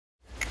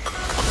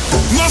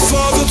My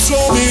father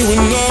told me when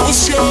I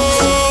was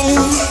young,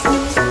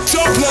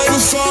 don't play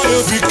with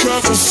fire, be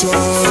careful,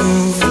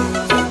 son.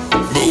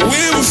 But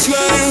we were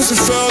flames and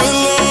fell in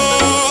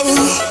love.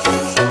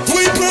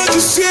 We burned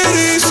the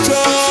cities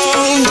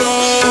down,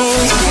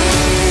 down.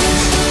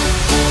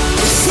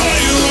 I thought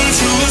you learned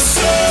your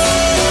lesson.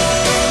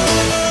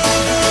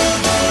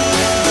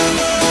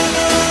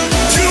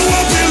 You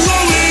won't be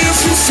lonely if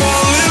you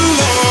fall in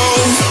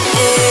love.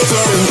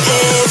 Over and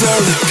over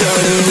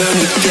again and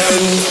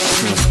again.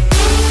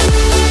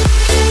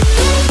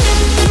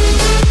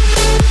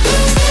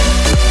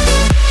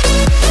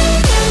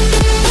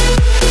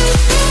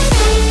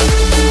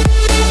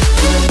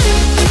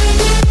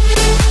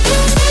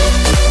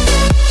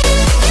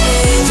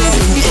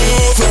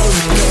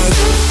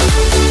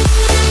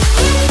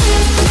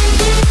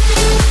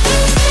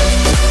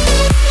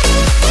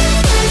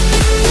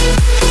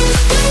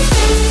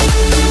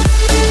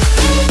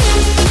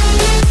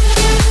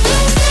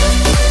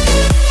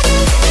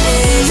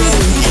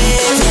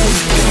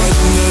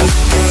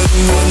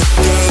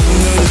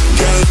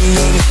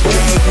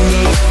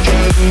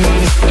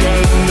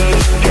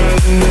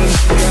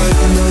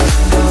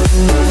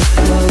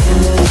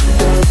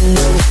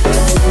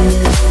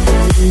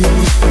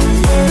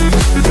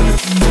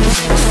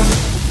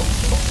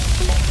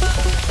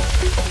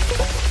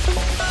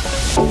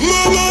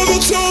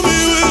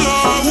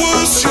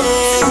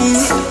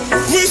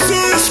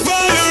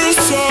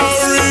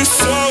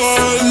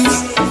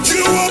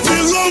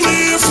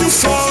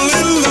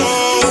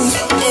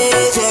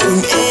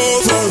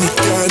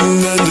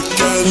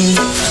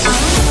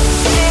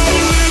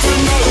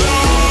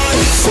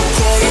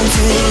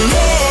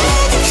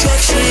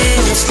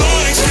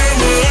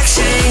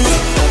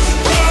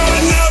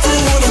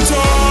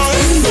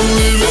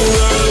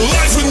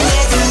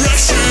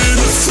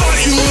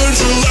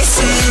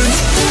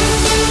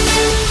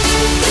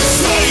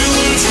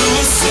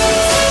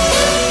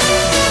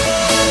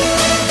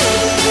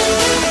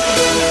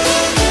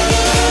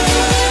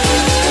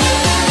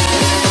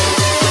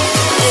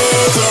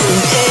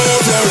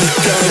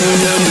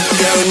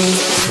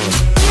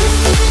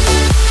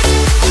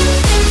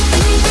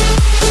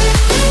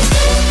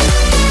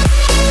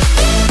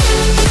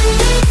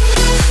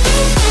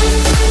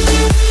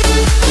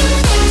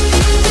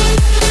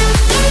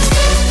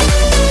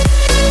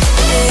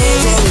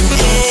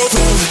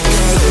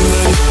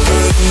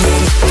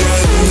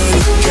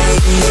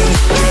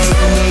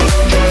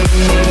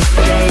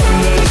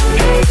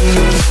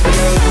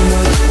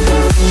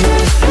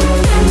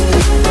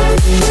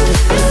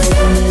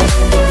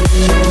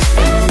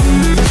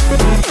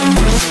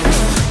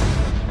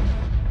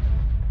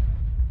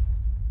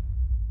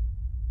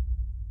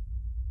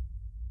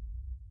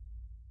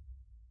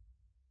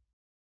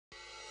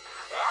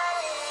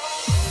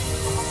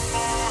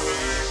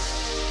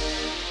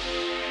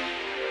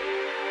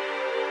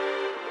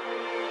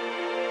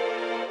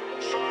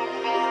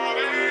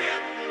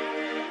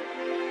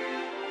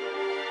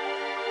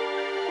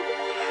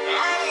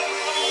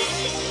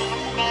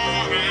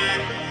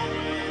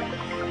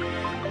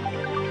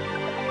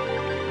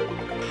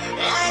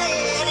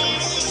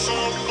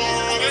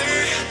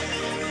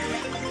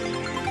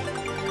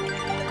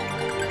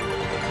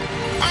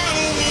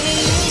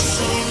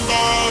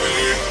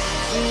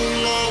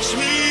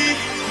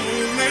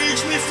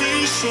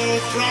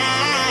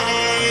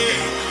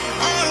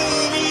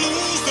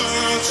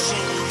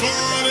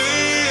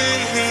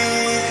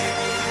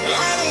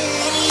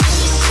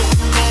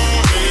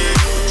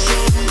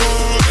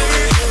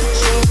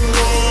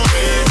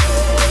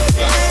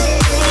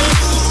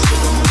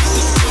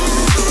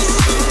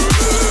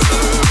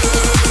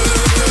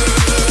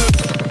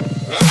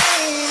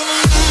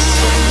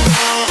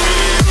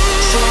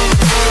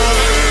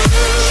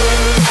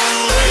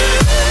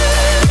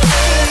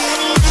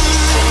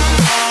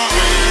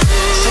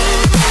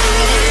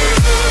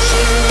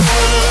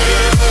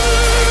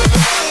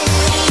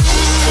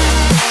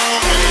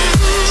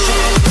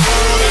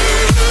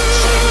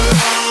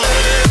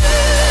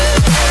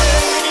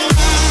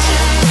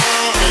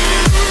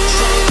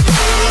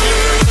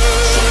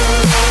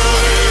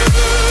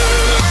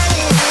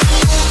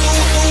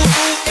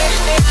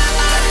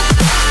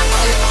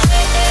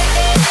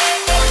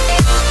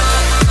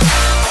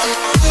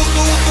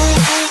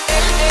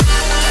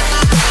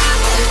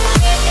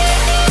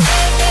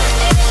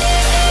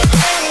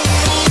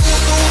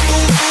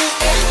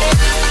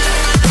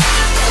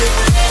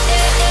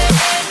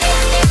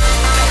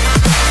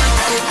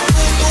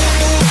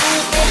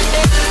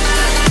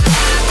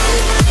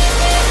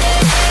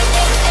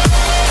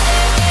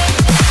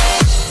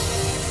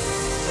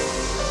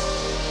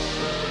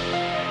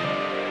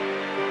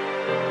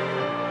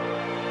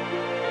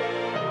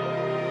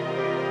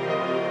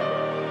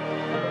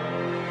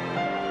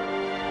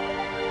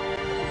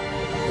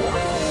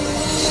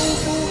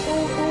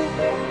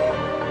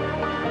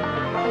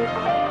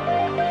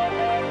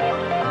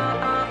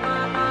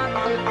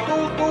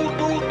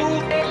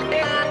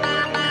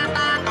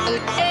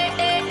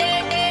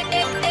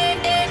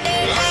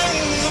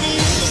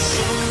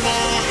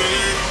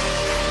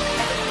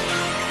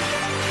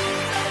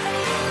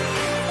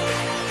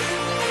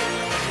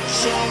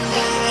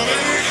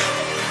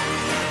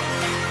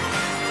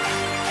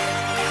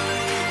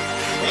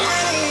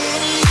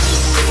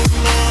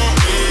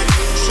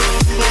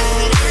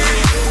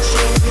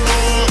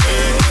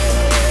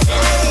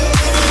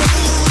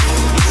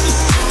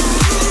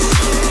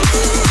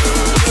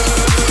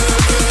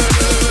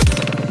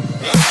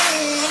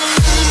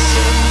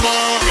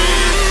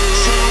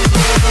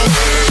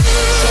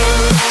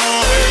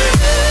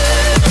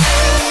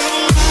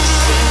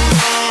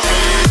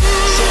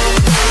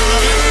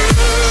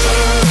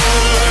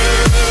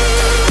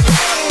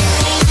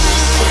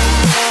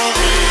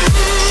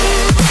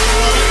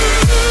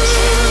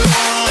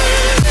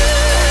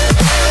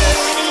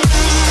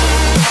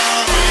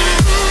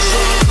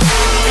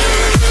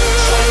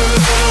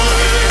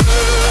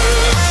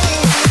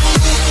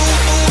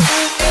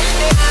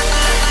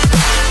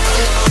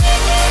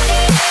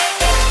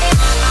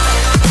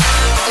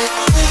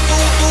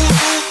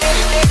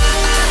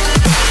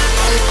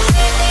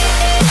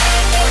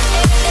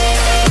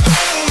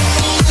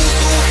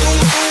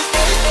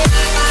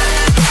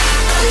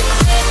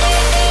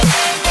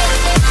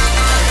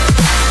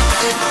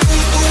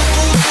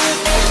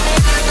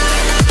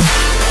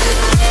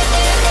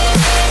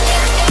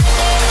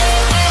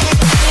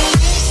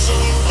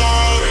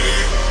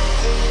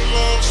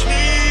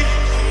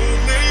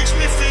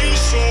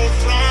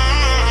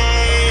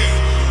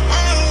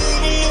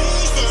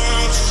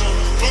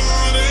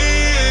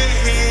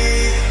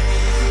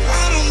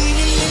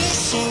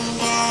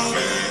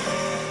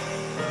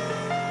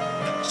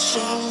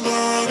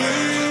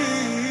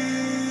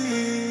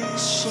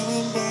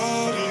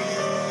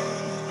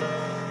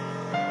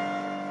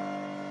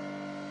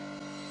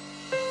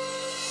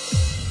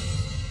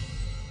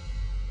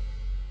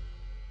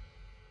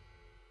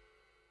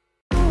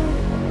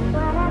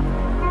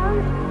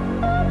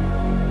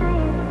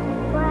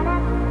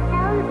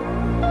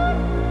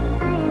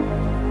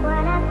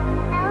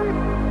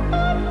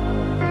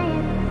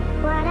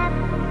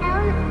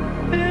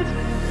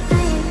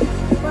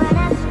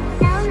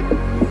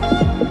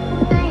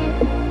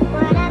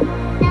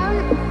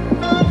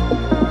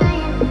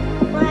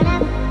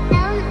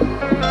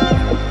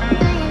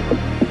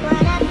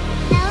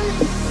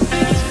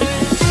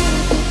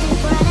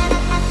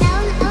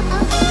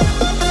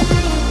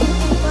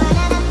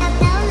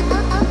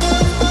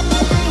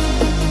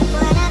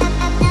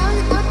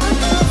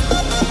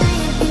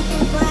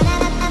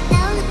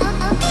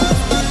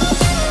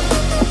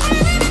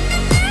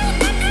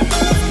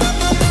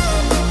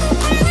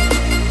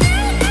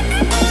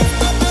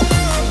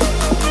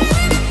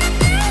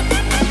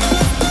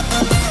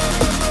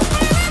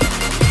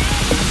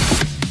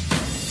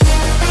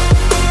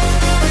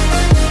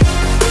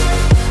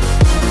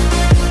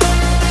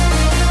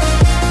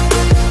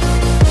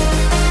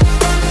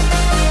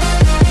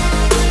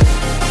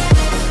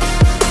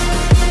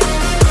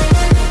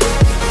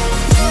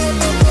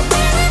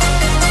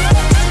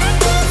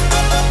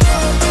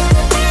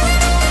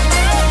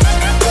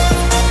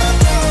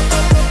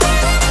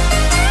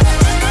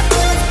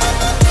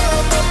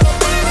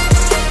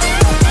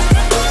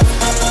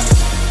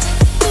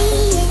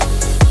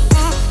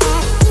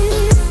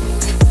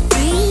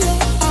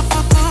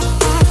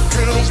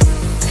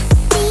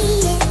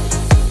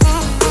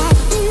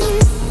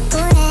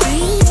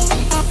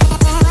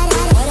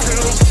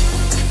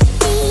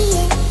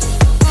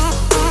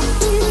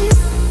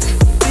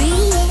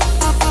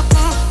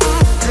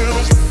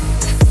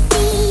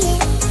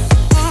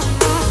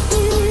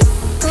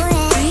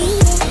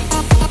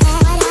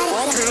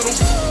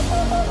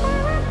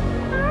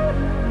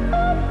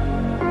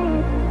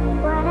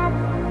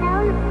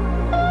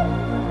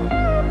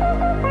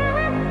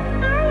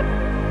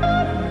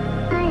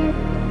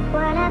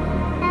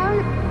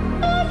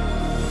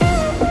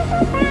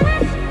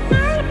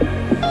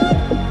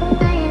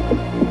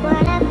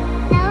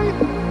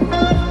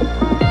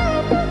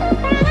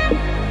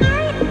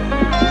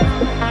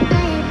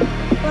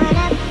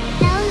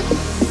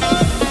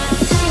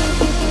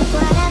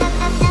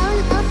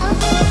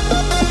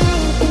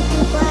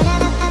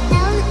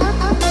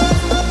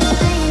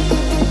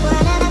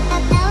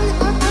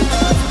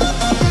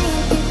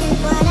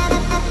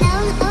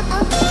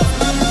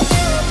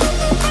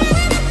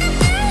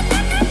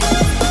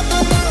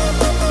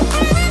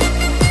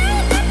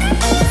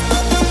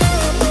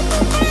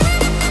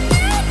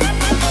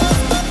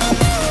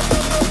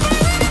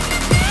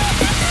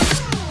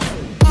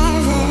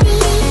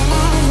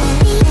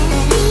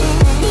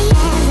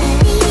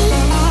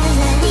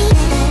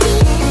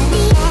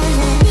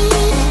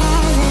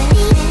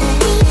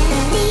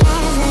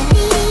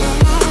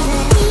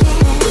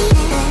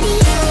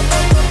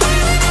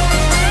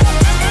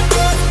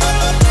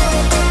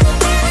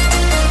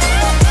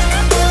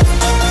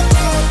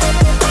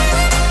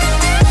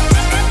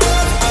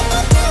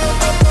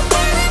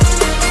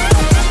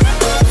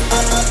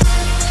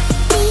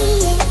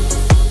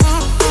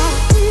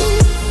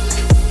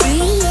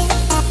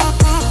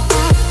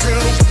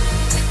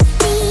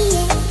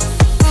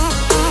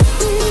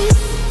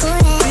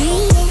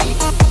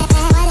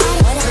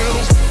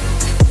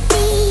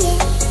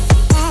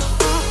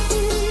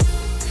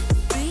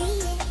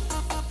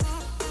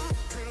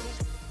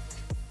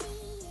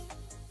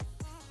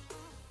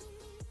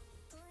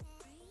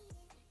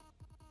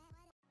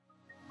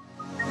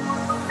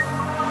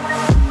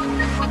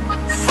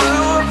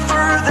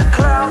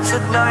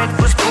 sheltered night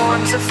was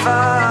born to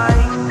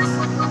fight.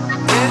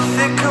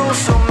 Mythical,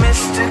 so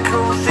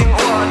mystical, think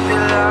what you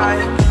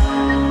like.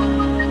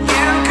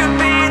 You could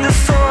be the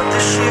sword, the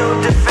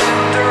shield,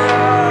 defender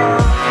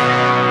of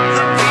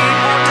the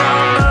people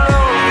down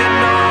below. You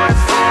know I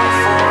fought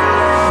for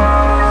love.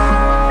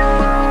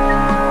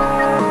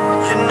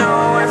 You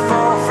know I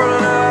fought for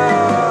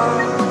love.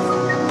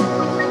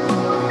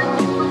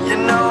 You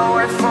know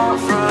I fought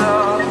for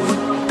love.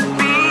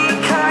 Be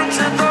kind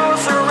to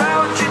those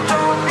around you,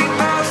 don't be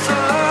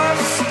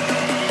merciless.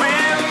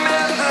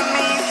 Remember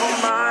me, for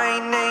my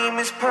name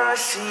is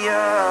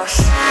Perseus.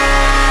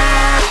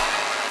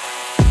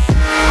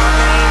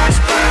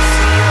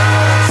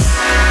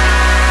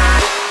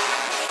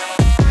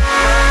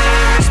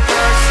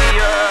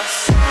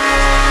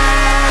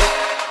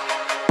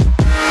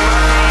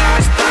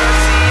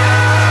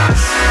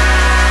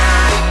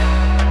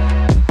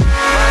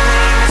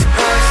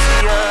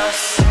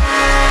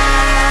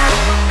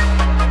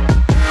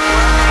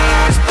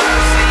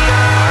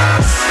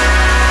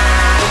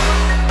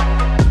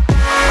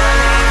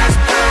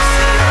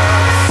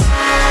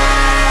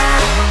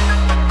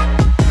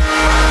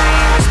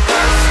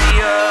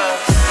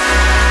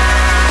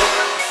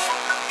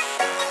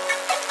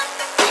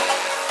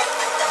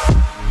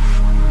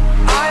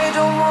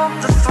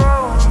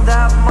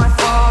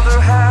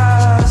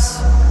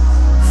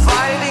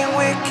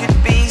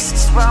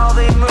 While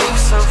they move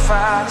so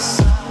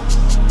fast,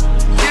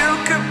 you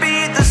could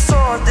be the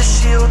sword, the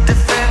shield,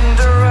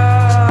 defender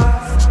of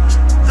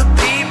the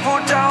people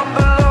down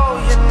below.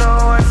 You know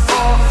I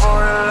fought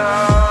for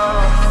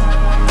love.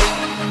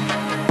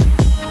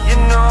 You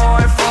know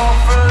I fought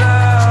for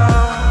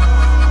love.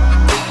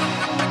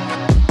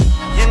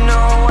 You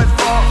know I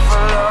fought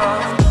for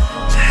love.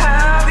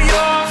 Have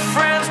your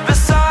friends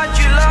beside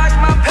you like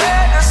my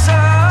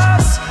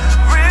Pegasus.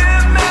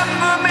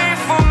 Remember me,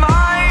 for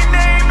my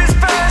name is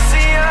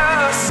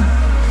Perseus.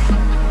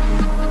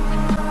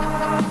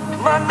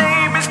 My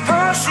name is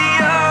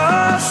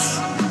Perseus.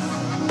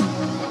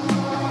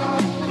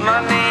 My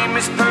name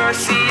is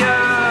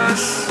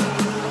Perseus.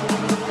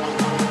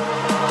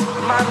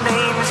 My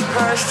name is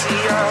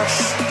Perseus.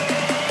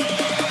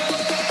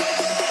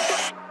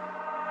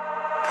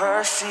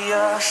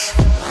 Perseus.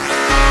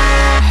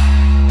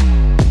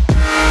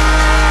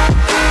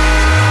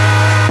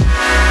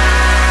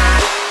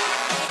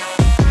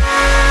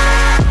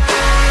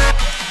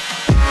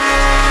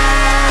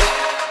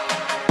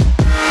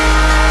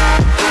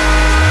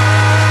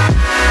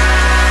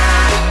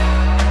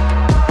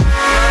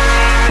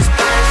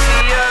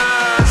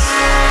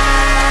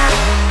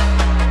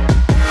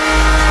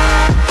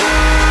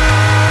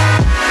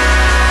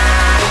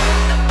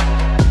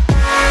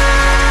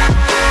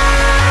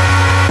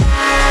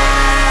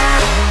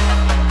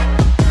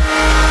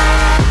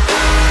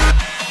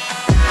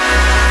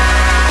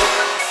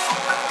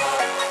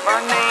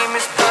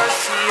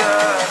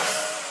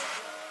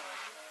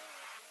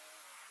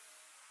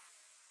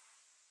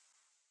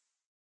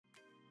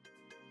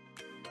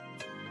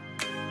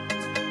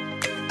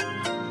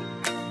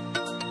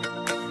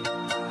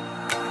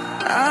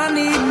 I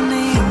need an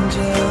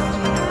angel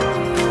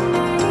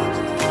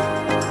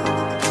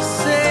to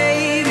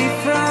save me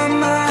from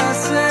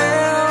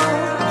myself,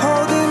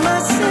 holding my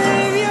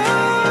savior,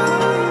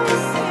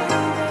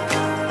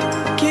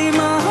 keep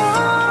my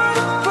heart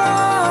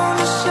upon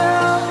the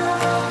shelf.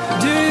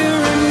 Do you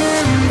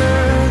remember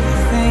the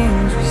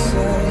things we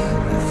said,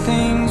 the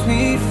things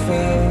we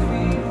felt?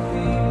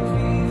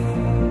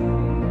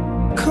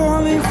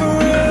 Calling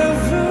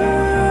forever,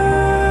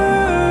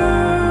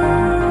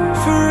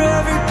 for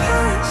every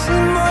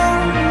passing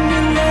moment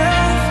you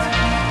left.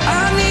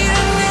 I need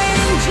an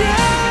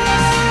angel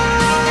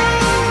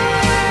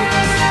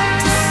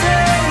to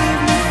save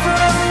me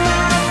from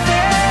my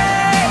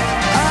fate.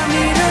 I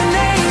need an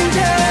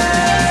angel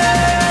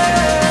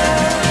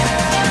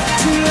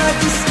to light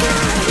the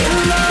sky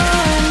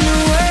along the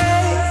way.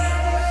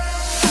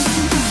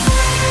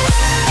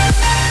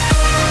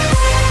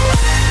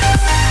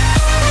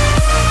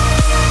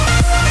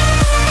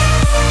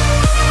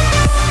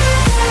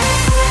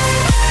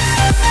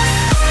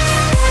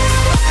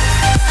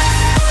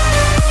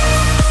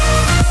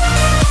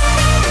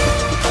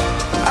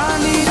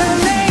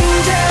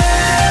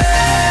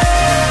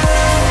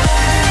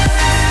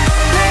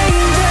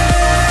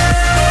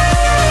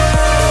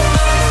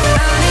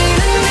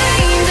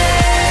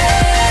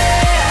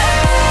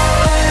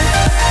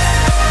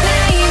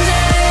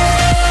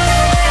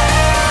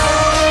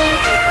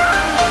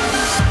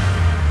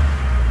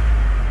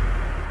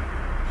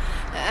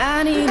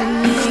 I need an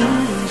angel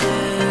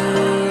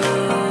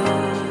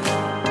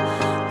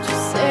to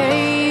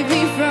save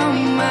me from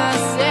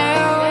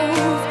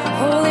myself,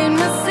 holding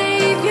my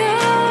savior,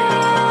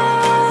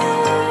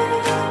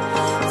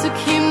 to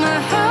keep my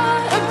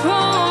heart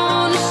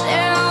upon a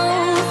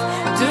shelf.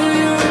 Do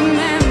you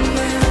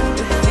remember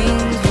the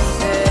things we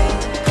said,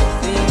 the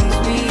things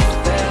we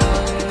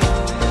felt?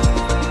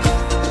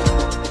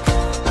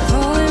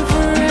 Calling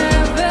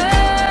forever,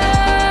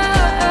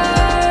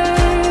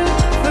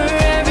 for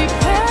every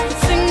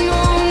passing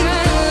moment.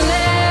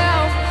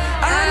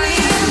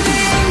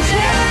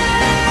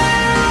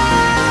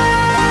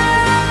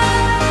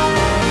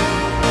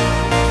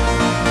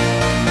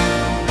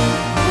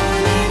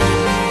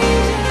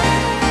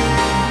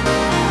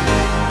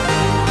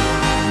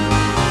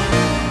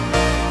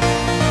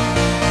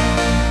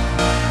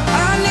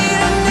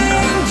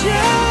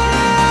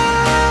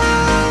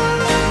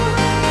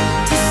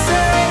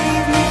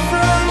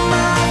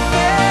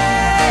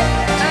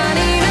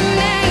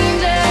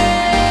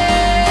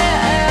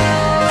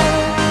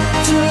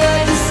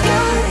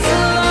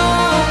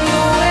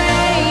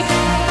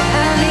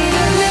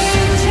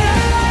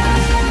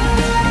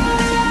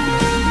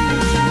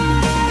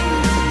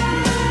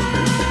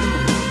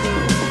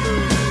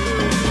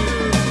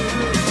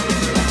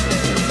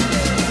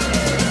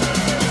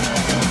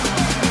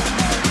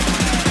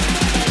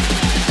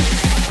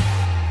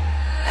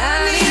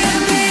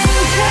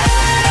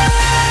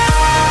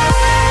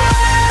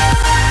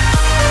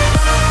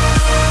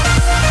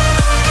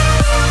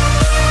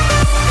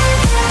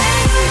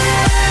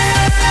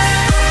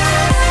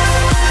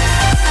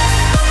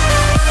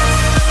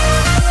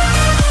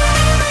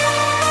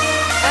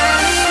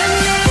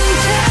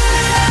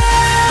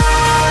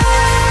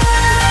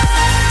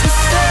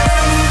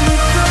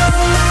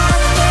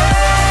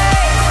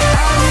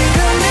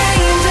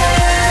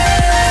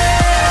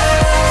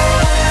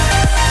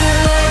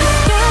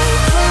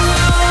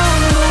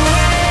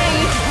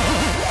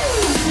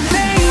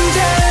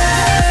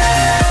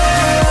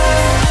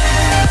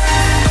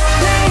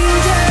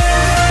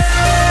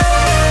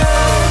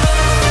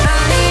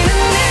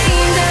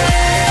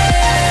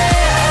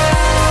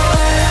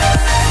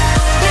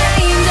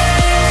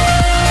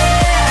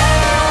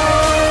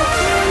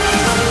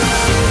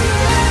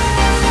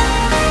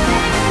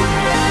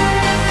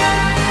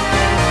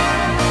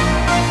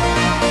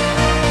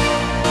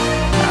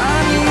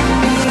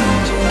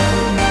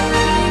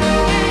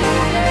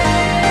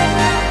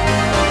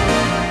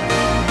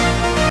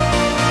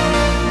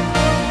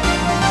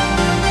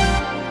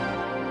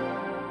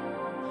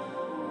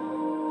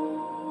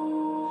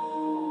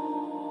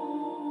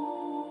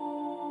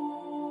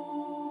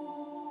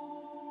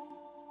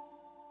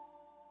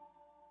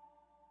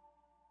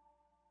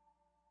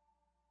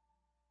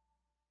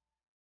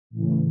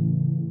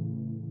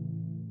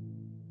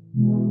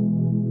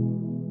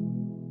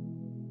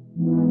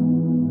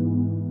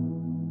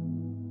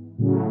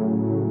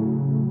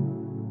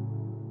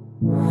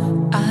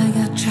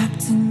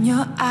 in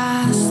your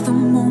eyes the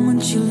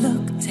moment you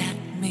looked at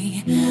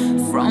me.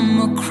 From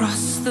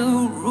across the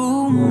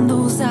room,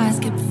 those eyes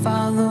kept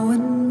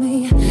following me.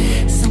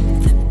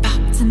 Something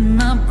popped in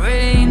my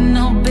brain,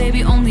 oh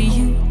baby, only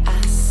you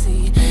I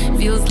see.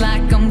 Feels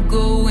like I'm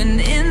going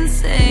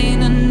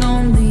insane, and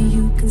only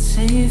you can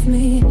save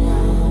me.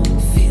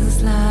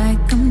 Feels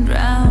like I'm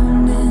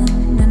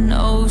drowning in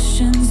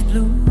ocean's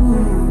blue.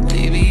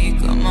 Baby,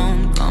 come on,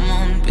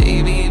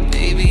 baby,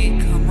 baby,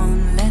 come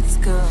on, let's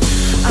go.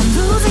 I'm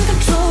losing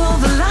control of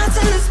the lights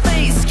in this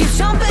space. Keep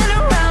jumping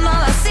around,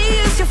 all I see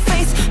is your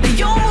face. Now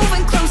you're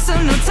moving closer,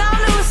 no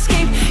time to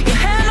escape. Your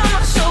hand on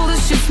my shoulder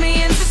shoots me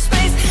into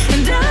space,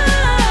 and I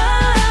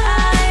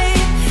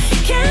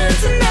can't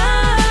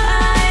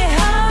deny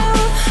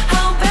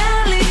how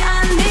badly I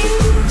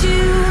need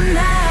you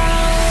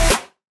now.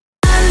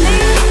 I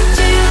need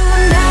you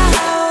now.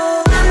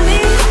 I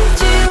need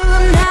you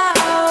now.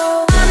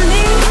 I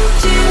need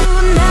you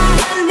now.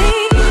 I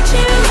need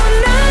you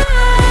now.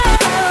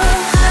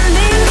 I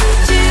need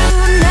you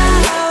now.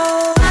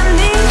 I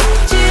need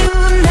you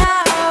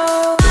now.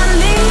 I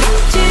need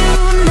you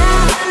now.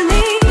 I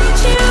need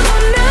you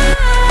now.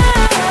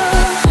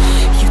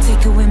 You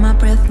take away my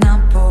breath now,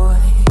 boy.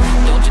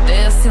 Don't you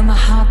dare steal my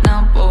heart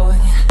now, boy.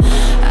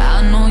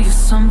 I know you're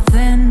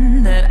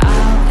something that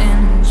I'll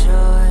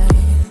enjoy.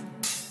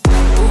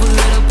 Move a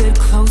little bit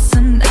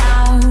closer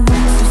now,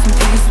 to some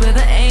place where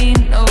there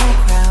ain't no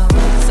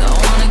crowds. I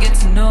wanna get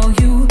to know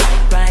you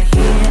right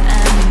here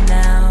and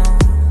now.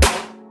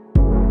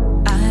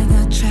 I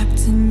got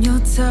trapped in your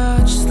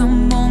touch the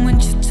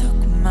moment you took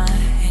my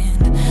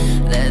hand.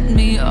 Led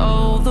me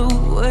all the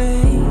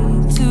way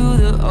to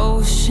the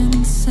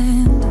ocean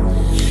sand.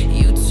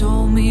 You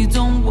told me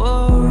don't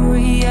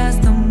worry as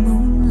the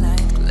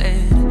moonlight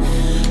gled.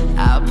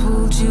 I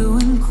pulled you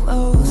in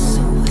close,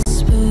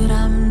 whispered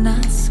I'm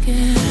not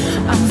scared.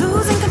 I'm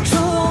losing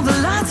control of the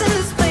lights in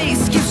this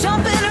space. Keep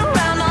jumping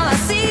around, all I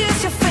see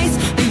is your face.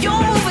 Now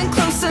you're moving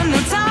closer, no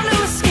time to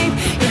escape.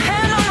 Your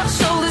hand on my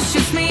shoulder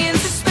shoots me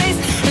into space,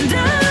 and I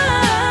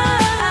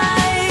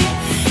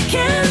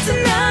can't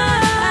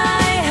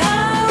deny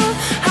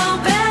how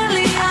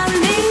badly I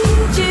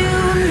need you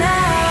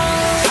now.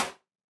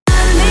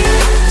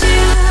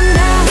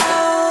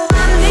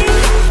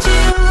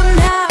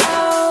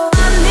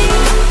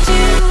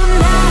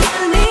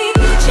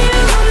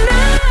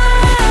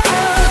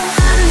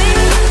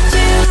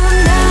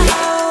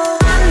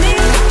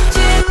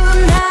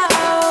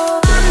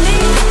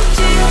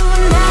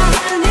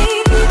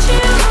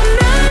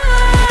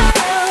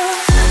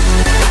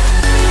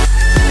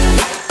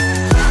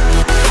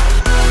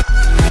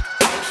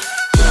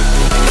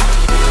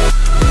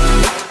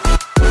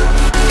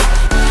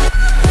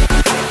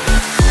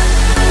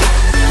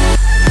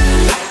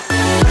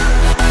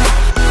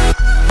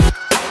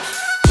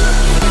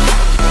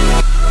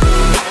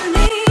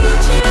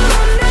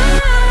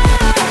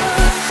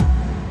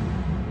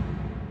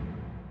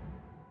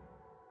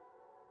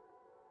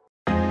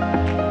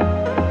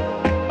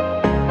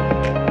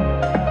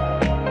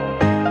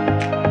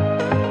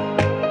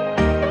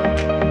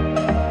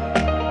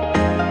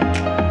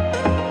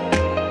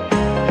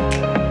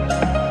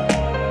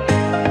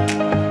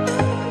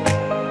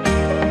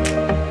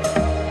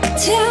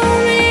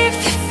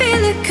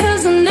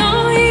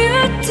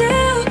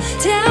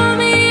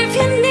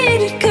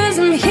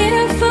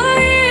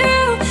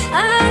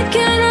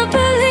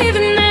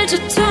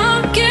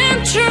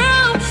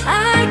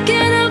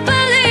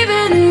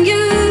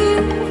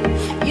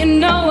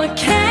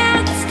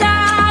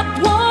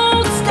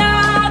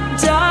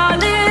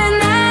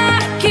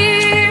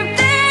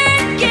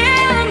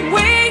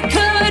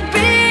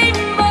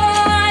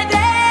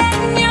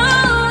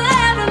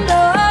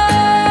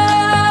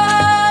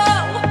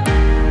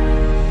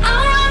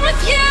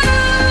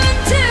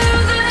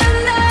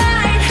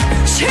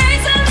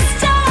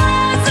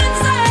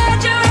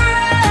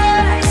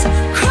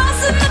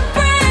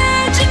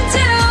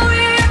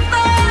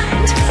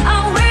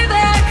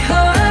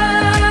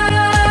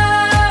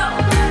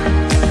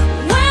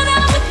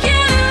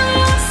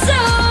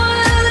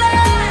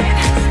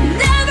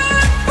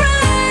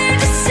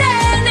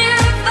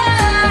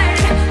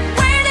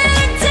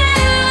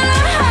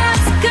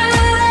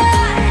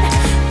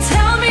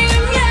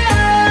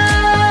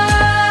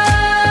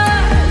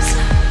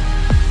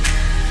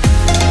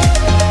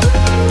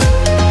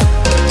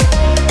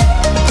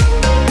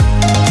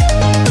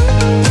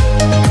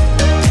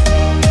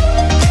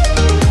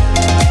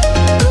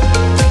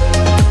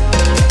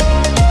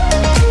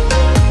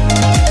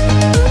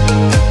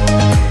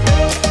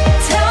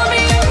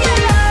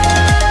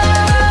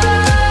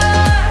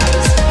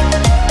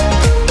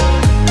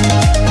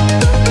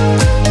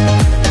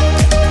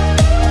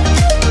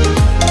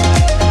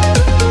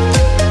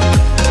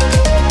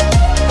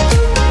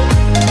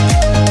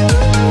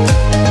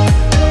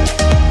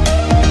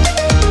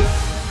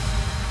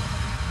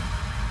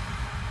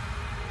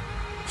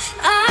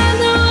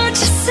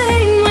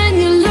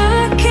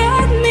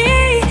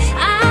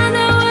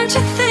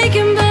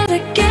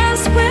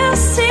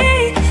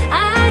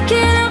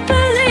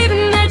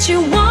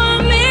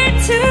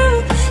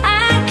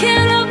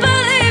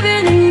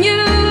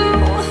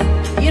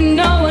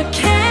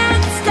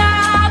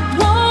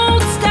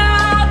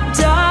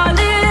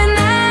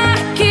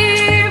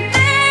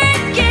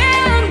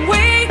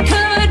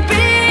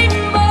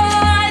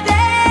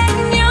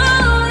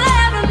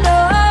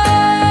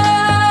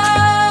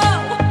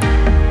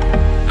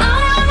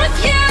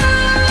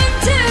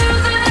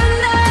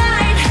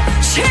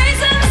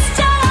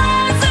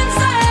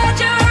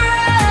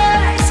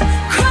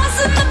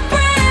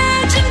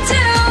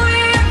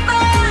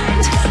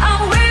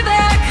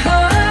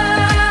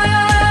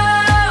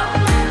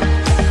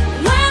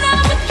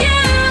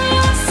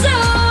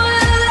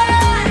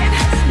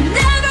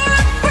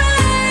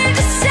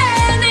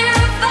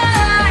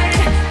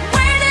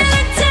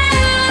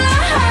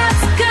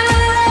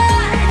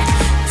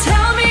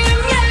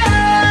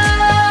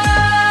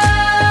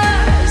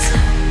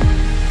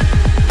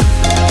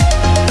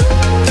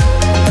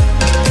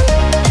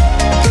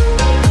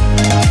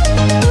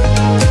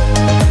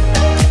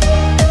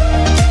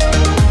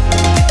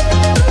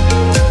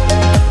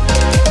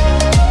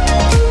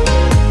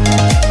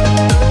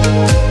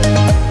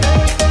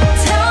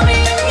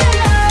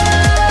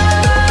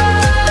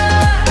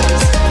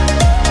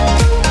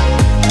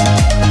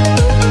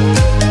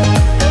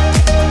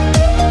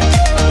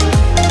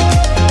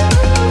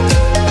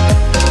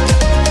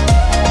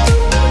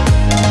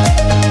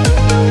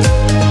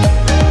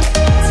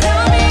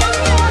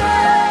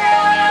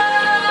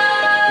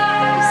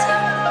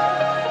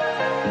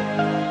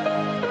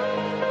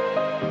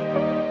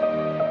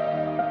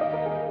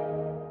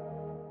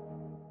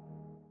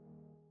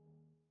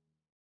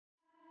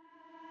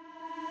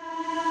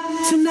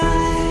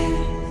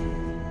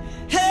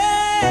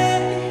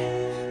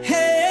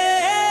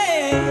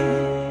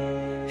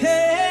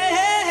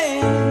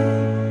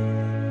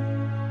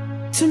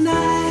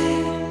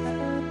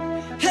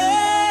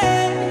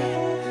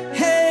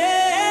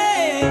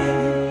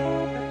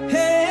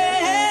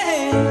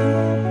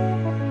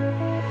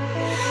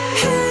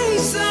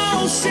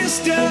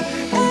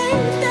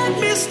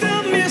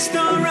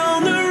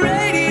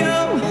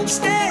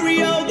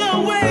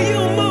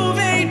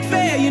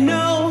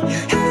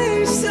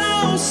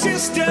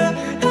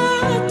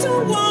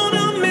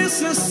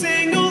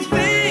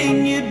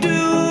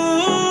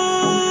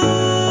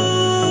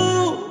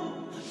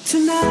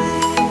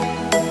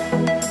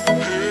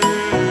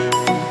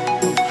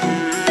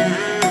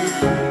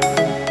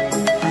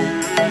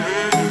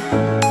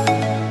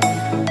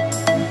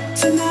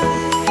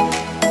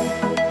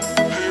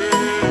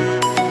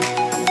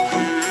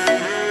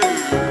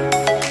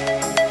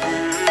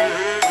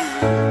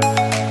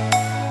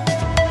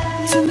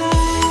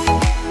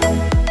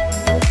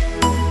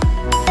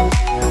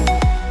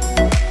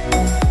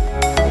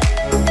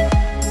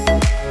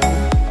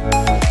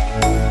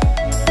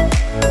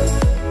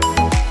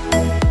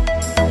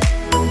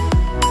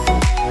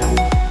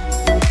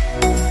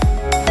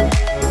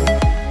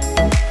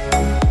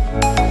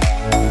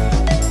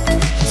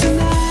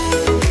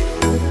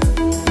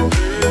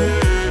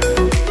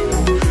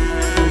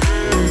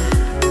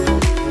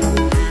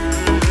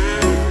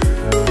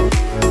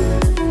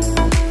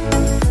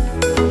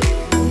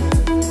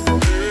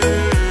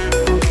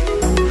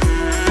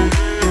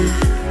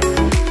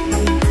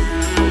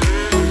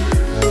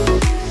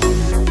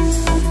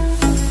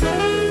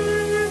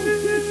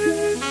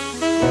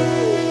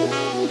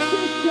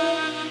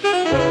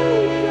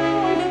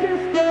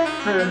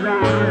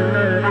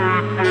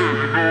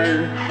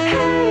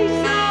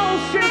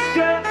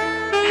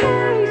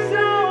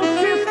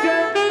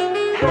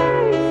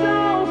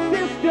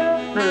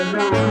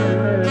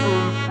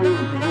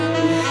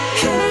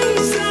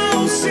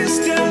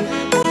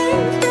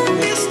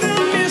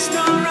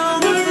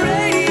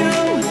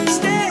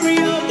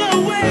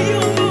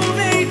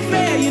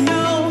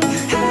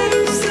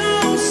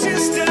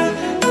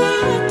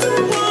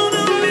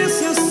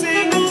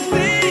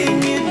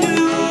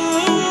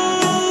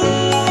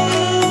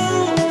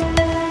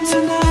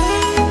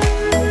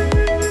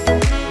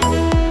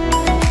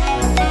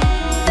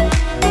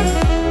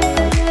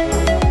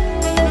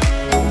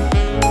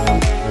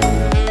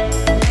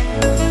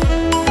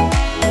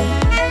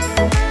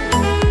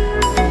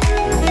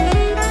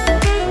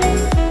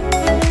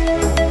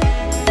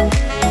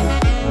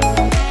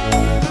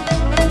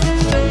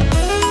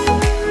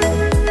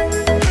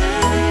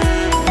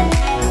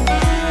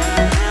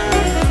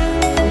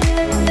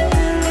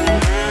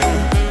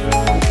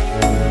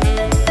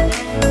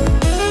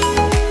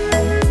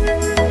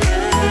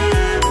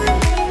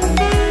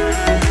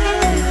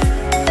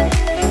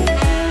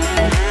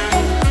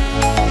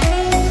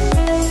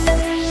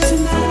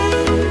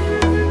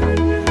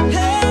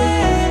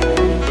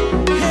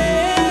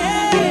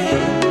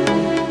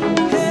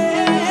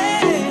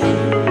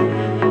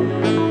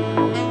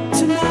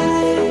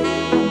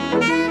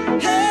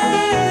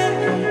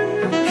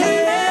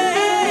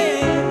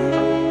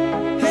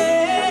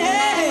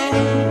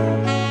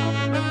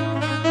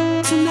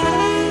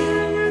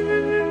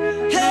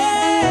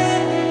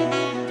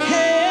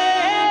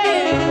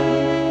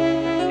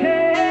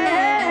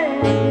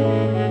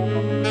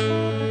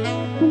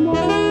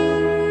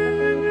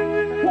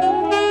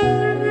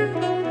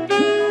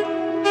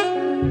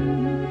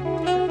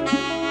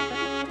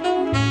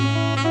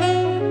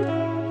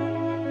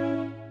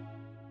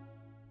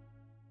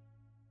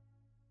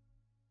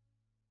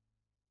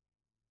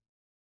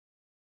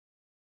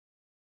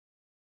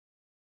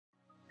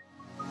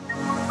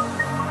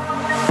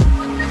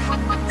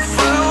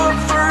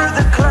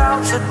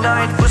 At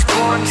night was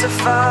born to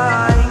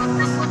fight.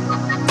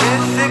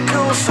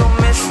 Mythical, so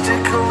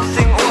mystical,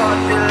 think what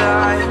you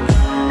like.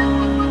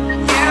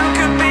 You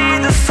could be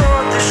the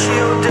sword, the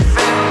shield,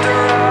 defender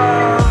of